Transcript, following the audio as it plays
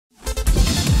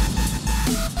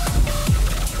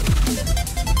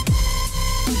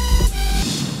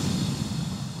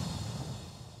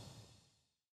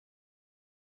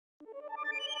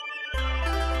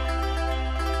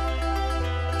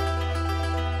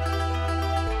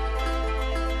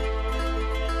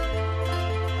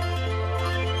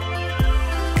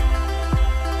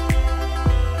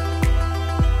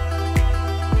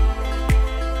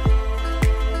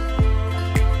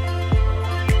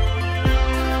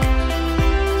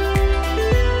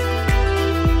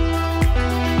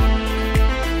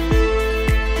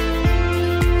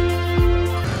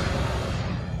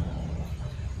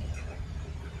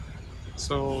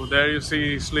you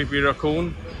see Sleepy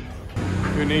Raccoon.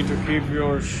 You need to keep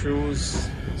your shoes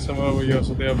somewhere over here,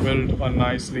 so they have built a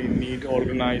nicely neat,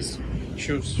 organized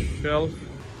shoe shelf.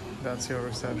 That's your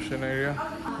reception area.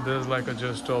 This is like a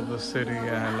gist of the city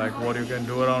and like what you can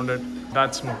do around it.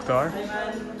 That's Mukhtar.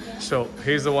 So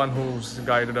he's the one who's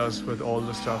guided us with all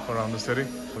the stuff around the city.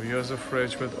 So here's a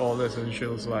fridge with all the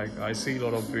essentials. Like I see a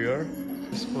lot of beer.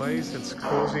 This place, it's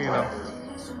cozy enough.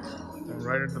 And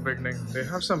right at the beginning, they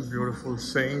have some beautiful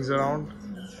sayings around,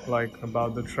 like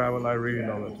about the travel. I really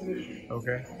love it.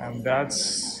 Okay, and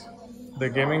that's the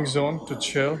gaming zone to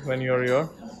chill when you're here.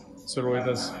 So Rohit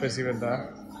is busy with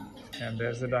that. And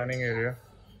there's the dining area.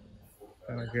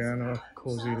 And again, a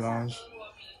cozy lounge.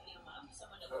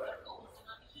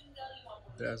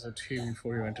 There's a TV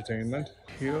for your entertainment.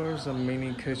 Here's a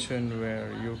mini kitchen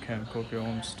where you can cook your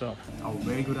own stuff. Oh,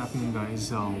 very good afternoon,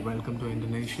 guys. Welcome to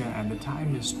Indonesia, and the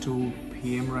time is 2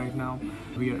 p.m. right now.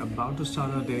 We are about to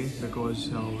start our day because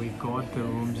we got the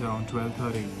rooms around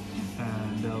 12:30,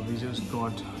 and we just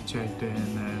got checked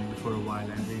in and for a while,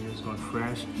 and we just got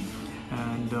fresh.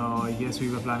 And yes, we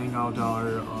were planning out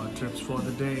our trips for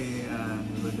the day, and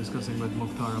we were discussing with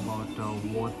Mukhtar about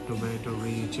where to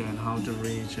reach and how to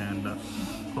reach, and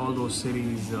all those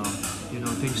cities,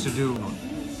 things to do.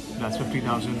 That's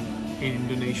 50,000 in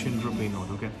Indonesian rupee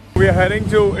note, okay? We are heading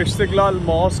to Ishtiqlal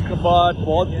Mosque, but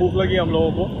बहुत भूख लगी हम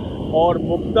लोगों को, और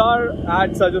Mukhtar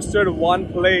had suggested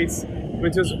one place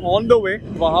which is on the way.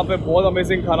 वहाँ पे बहुत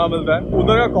amazing खाना मिलता है.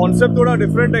 उधर का concept थोड़ा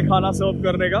different है खाना serve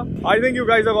करने का. I think you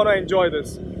guys are gonna enjoy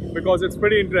this because it's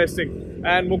pretty interesting.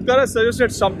 And Mukhtar has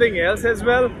suggested something else as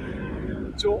well,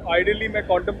 जो ideally मैं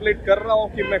contemplate कर रहा हूँ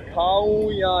कि मैं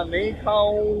खाऊँ या नहीं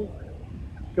खाऊँ,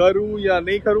 करूँ या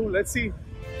नहीं करूँ. Let's see.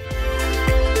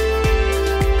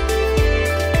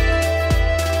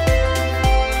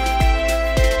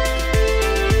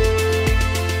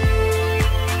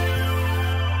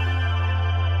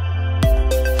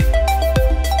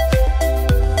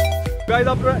 Guys,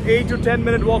 after an 8 to 10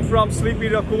 minute walk from Sleepy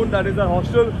Raccoon, that is our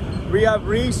hostel, we have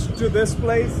reached to this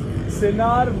place,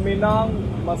 Sinar Minang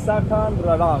Masakan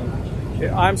Rarang.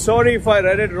 I'm sorry if I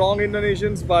read it wrong,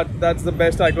 Indonesians, but that's the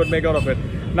best I could make out of it.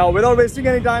 Now, without wasting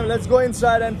any time, let's go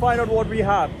inside and find out what we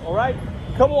have. All right,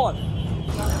 come on.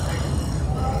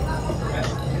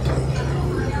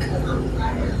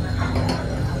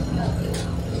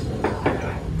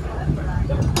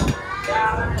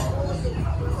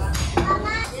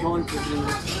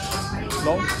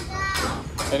 No?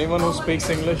 Anyone who speaks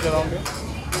English around here?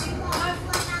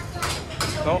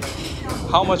 No?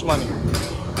 How much money?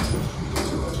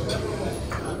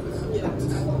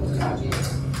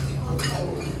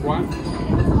 One.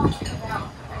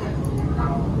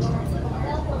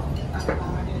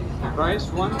 Rice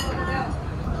one.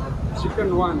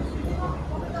 Chicken one.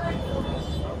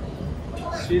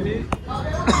 Chili.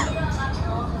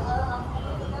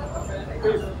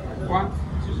 Fish one.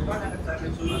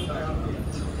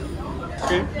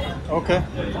 Okay.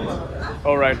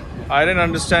 All right. I didn't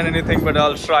understand anything, but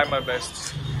I'll try my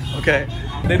best. Okay.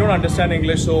 They don't understand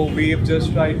English, so we've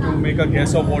just tried to make a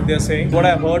guess of what they're saying. What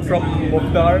I heard from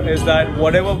Mukhtar is that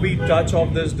whatever we touch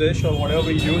of this dish or whatever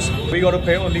we use, we got to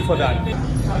pay only for that.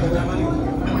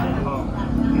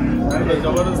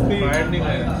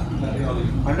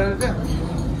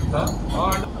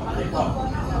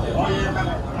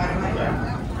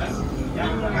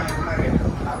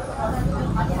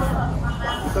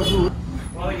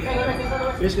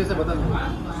 Fish कैसे बता दो?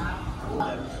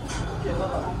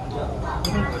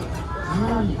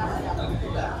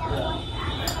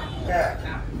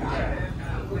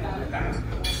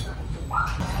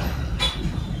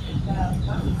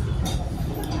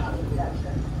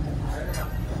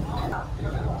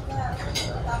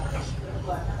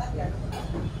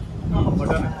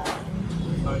 Mutton.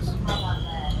 Nice.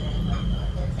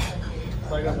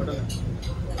 Tiger mutton.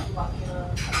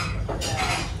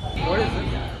 What is it?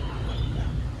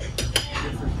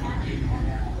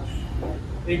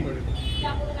 Egg mutton.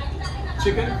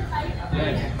 Chicken?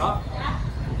 Huh?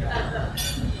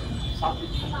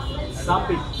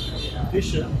 Sapi.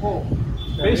 Fish. Pork.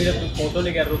 Fish.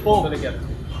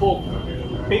 Pork.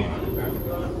 Pig.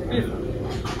 Beef.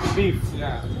 Beef.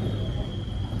 Yeah.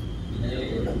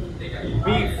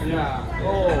 Beef. Yeah.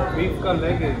 Oh, beef का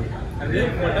leg है. And then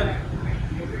mutton.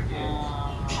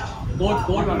 Goat.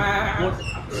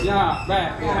 Yeah.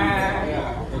 Back.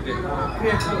 Yeah. Okay.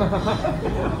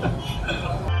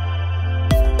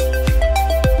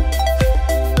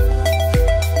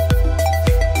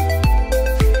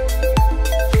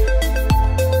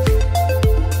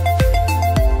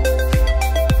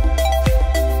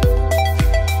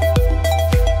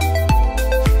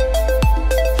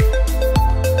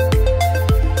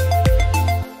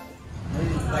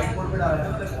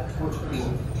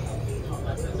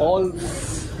 All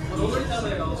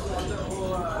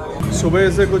सुबह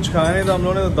से कुछ खाया नहीं था हम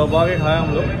लोगों ने, तो दबा के खाया हम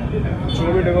लोग।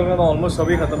 जो भी टेबल में था ऑलमोस्ट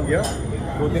सभी ख़त्म किया,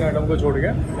 2-3 आइटम को छोड़ के।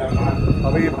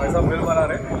 अभी भाई साहब मिल बना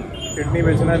रहे, किडनी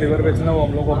बेचना है, लिवर बेचना है, वो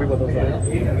हम लोग को अभी पता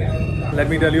चलेगा। Let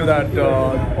me tell you that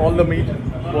all the meat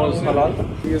was halal.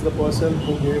 He is the person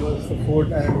who gave us the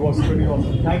food and it was pretty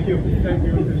awesome. Thank you. Thank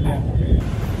you.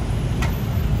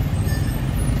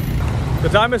 The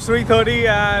time is 3:30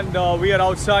 and we are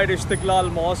outside Ishtiqlal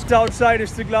Mosque. Outside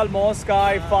Ishtiqlal Mosque,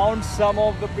 I found some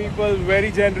of the people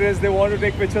very generous. They want to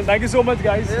take pictures. Thank you so much,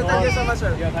 guys. Yeah, thank you so much,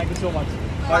 sir. Yeah, thank you so much.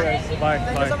 Bye, guys. Bye.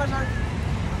 Thank Bye. you so much, sir.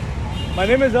 My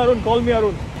name is Arun. Call me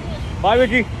Arun. Bye,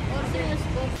 Vicky.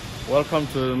 Welcome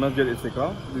to Masjid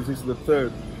Istiqlal. This is the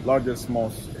third largest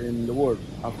mosque in the world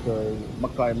after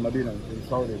Makkah and Medina in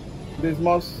Saudi. This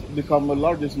mosque became the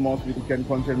largest mosque which can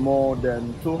contain more than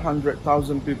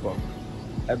 200,000 people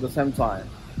at the same time.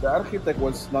 The architect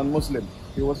was non-Muslim.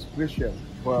 He was Christian.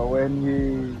 But when he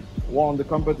won the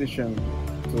competition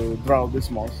to draw this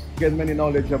mosque, he gained many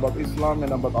knowledge about Islam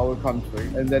and about our country.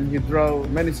 And then he drew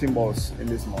many symbols in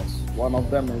this mosque. One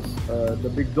of them is the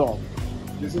big dome.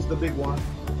 This is the big one.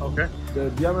 Okay. The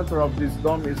diameter of this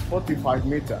dome is 45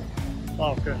 meters.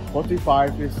 Oh, okay.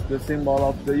 45 is the symbol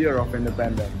of the year of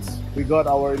independence. We got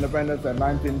our independence in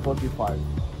 1945.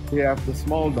 We have the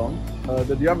small dome.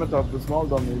 The diameter of the small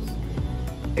dome is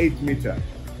 8 meters.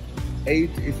 8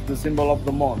 is the symbol of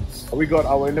the months. We got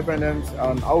our independence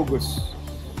on August.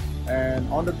 And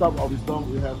on the top of this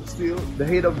dome we have steel. The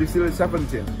height of the steel is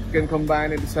 17. You can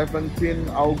combine it 17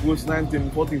 August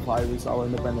 1945 is our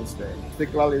Independence Day.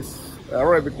 Istiqlal is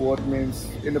Arabic word means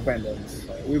independence.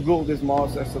 We built this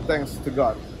mosque as a thanks to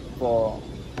God for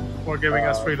giving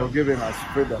us freedom. For giving us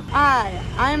freedom. Hi,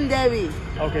 I'm Devi.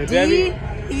 Okay, Devi.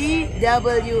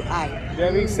 D-E-W-I.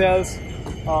 Devi sells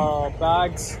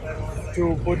bags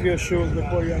to put your shoes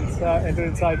before you enter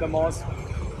inside the mosque,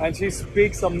 and she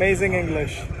speaks amazing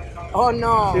English. Oh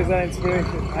no. She's an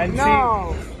inspiration, and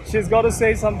No. she's got to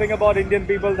say something about Indian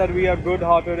people, that we are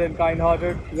good-hearted and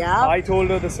kind-hearted. Yeah. I told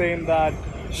her the same, that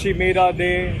she made our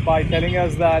day by telling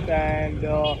us that, and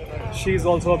she's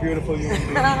also a beautiful human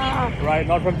being, right?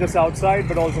 Not from just outside,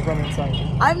 but also from inside.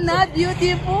 I'm not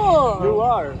beautiful. You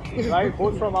are, right?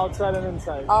 Both from outside and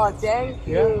inside. Oh, thank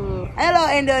you. Hello,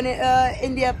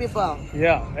 India people.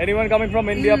 Yeah. Anyone coming from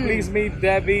India, please meet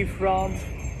Debbie from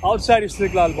outside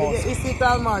Ishtiqlal Mosque.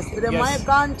 Ishtiqlal Mosque. Yes. My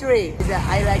country.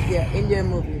 I like the Indian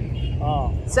movie. Ah.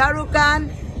 Shahrukh Khan,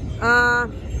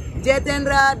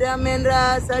 Jitendra,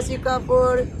 Dharmendra, Shashi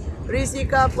Kapoor, Rishi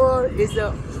Kapoor is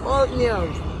the old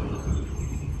news.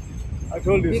 I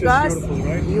told you, Because she's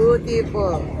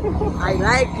beautiful, right? beautiful. I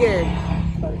like it.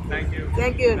 Thank you.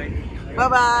 Thank you.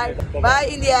 Bye-bye. Bye,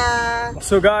 India.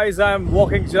 So guys, I'm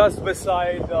walking just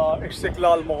beside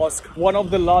Ishtiqlal Mosque, one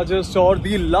of the largest or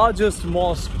the largest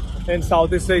mosque in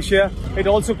Southeast Asia. It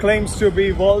also claims to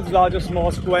be world's largest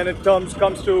mosque when it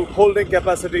comes to holding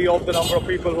capacity of the number of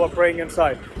people who are praying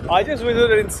inside. I just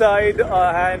visited inside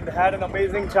and had an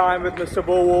amazing time with Mr.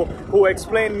 Bowo, who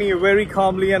explained me very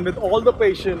calmly and with all the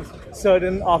patience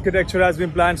certain architecture has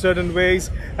been planned certain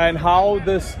ways, and how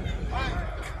this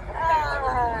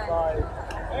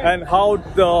and how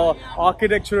the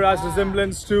architecture has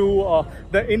resemblance to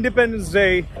the Independence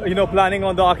Day, planning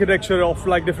on the architecture of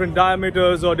like different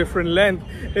diameters or different length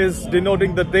is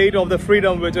denoting the date of the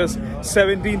freedom, which is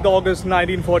 17th August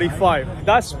 1945.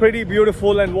 That's pretty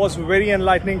beautiful and was very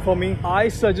enlightening for me. I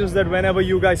suggest that whenever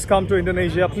you guys come to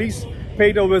Indonesia, please pay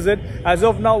it a visit. As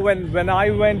of now, when I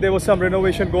went, there was some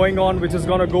renovation going on, which is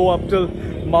going to go up till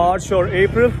March or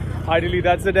April. Ideally,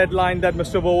 that's the deadline that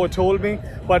Mr. Bowo told me.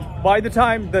 But by the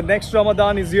time the next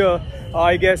Ramadan is here,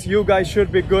 I guess you guys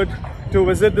should be good to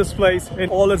visit this place in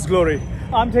all its glory.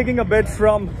 I'm taking a bit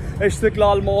from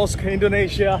Ishtiqlal Mosque,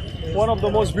 Indonesia, one of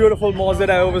the most beautiful mosques that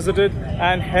I ever visited,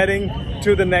 and heading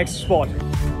to the next spot.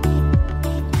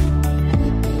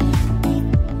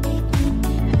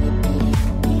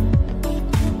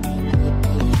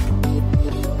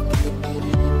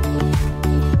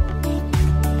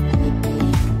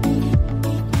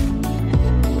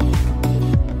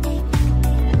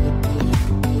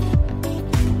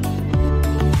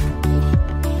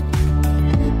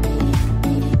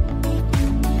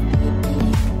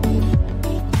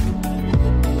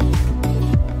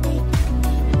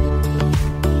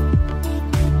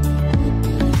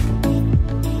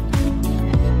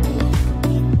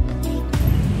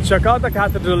 Jakarta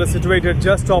Cathedral is situated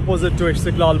just opposite to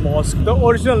Ishtiqlal Mosque. The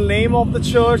original name of the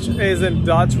church is in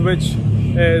Dutch, which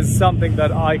is something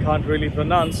that I can't really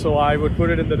pronounce, so I would put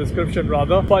it in the description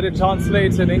rather. But it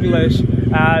translates in English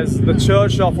as the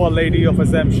Church of Our Lady of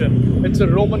Assumption. It's a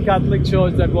Roman Catholic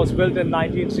church that was built in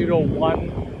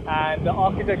 1901, and the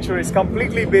architecture is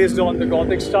completely based on the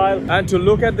Gothic style. And to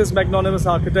look at this magnanimous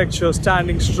architecture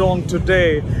standing strong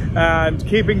today and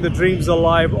keeping the dreams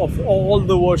alive of all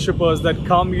the worshippers that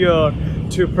come here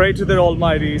to pray to their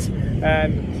almighties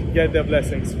and get their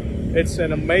blessings. It's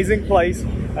an amazing place,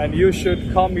 and you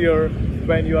should come here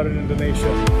when you are in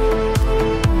Indonesia.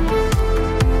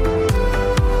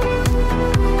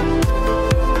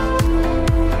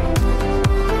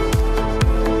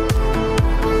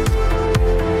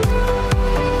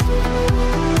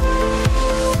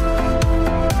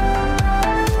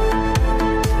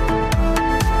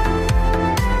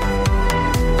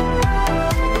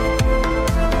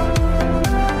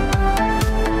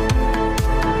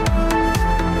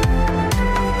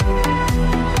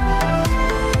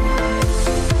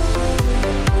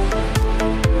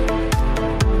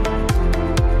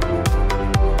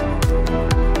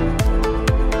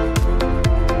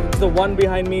 The one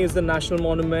behind me is the National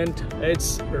Monument.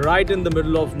 It's right in the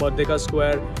middle of Merdeka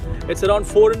Square. It's around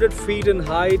 400 feet in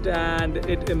height, and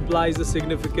it implies the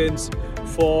significance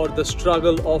for the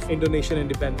struggle of Indonesian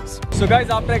independence. So guys,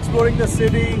 after exploring the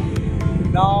city,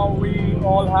 now we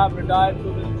all have retired to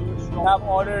the juice. We have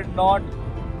ordered not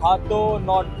Hato,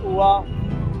 not Ua,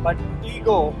 but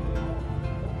Ego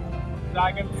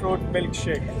dragon fruit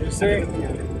milkshake. You see,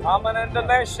 I'm an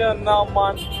Indonesian now,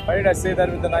 man. Why did I say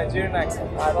that with a Nigerian accent?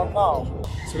 I don't know.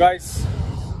 So guys,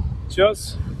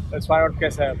 cheers. Let's find out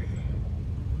kaisa hai.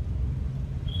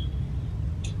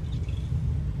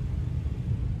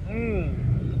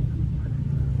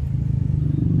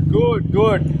 Good,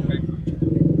 good.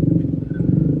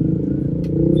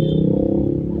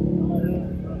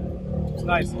 It's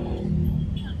nice.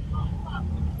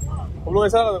 हम लोग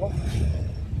ऐसा देखो.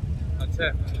 अच्छा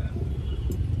है.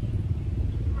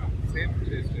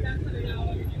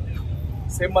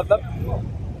 Same मतलब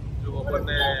जो अपन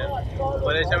ने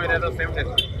Malaysia में रहता सेम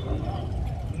टेस्ट.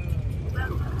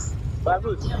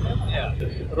 बाबूस.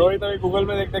 रोहित अभी गूगल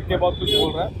में देख के बहुत कुछ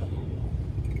बोल रहा है.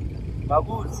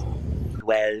 बाबूस.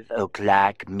 12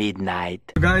 o'clock midnight.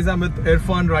 Guys, I'm with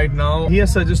Irfan right now. He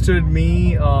has suggested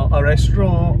me a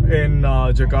restaurant in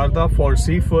Jakarta for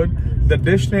seafood. The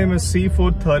dish name is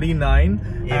Seafood 39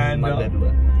 and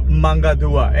Mangadua.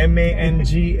 MANGADUA.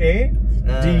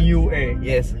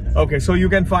 Yes. Okay, so you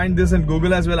can find this in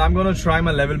Google as well. I'm gonna try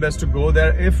my level best to go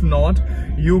there. If not,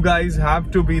 you guys have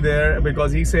to be there,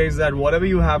 because he says that whatever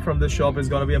you have from the shop is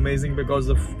gonna be amazing, because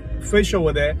the fish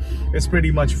over there is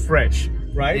pretty much fresh,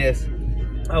 right? Yes.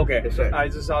 Okay, That's right. I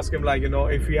just asked him, like, you know,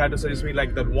 if he had to suggest me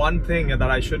like that one thing that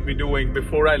I should be doing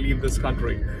before I leave this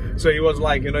country. So he was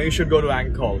like, you know, you should go to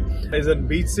Angkor. It's a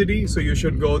beach city, so you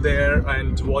should go there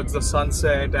and watch the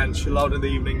sunset and chill out in the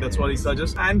evening. That's what he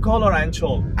suggests. Angkor or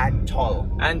Anchol? Atoll.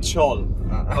 Anchol.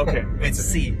 Okay. It's a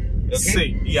sea. Okay?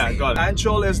 See, yeah, got it.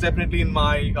 Anchol is definitely in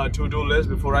my to-do list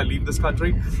before I leave this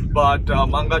country. But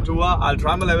Mangadua, I'll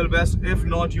try my level best. If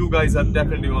not, you guys are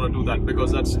definitely going to do that,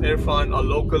 because that's Irfan, a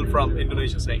local from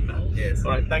Indonesia, saying that. Yes.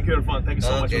 All right, thank you, Irfan. Thank you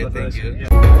so much for the thank you. Yeah.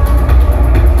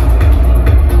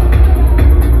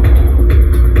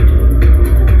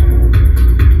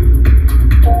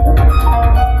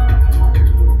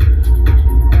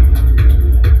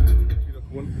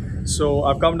 So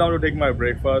I've come down to take my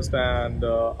breakfast, and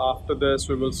after this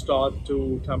we will start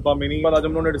to Tampa Mini. But आज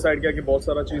हम लोगों ने decide किया कि बहुत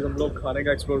सारा चीज़ हम लोग खाने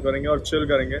का explore करेंगे और chill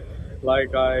करेंगे.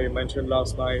 Like I mentioned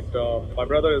last night, my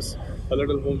brother is a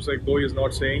little homesick, though he's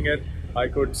not saying it. I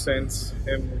could sense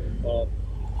him,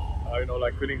 you know,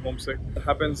 like feeling homesick. It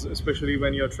happens especially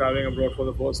when you're traveling abroad for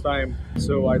the first time.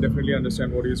 So I definitely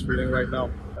understand what he's feeling right now.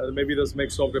 Maybe this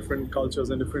mix of different cultures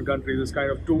and different countries is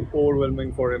kind of too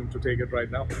overwhelming for him to take it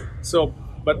right now. So,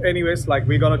 but anyways, like,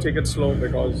 we're gonna take it slow,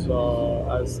 because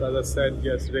as I said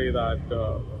yesterday, that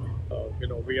you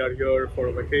know, we are here for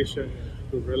a vacation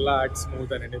to relax more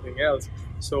than anything else.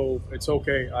 So it's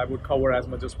okay. I would cover as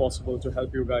much as possible to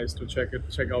help you guys to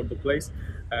check out the place,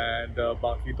 and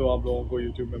बाकी तो आप लोगों को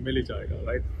YouTube में मिल ही जाएगा,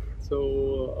 right? So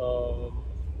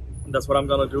that's what I'm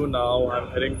gonna do now.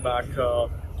 I'm heading back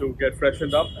to get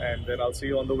freshened up, and then I'll see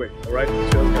you on the way. All right?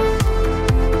 Cheers, guys.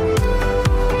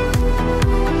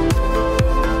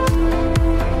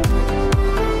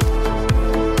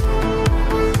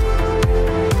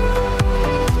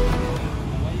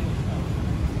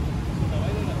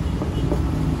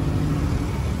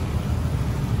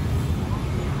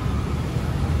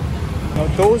 Now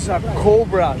those are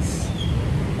cobras.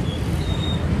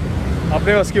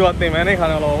 अपने बस की बात नहीं, मैं नहीं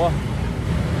खाने वाला होगा.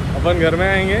 अपन घर में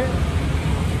आएंगे,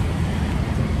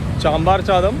 चांबार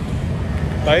चादम,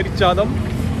 तैर चादम,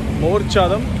 मोर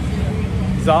चादम,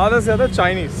 ज़्यादा से ज़्यादा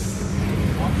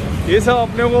चाइनीज़। ये सब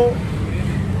अपने को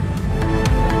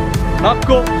नाक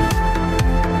को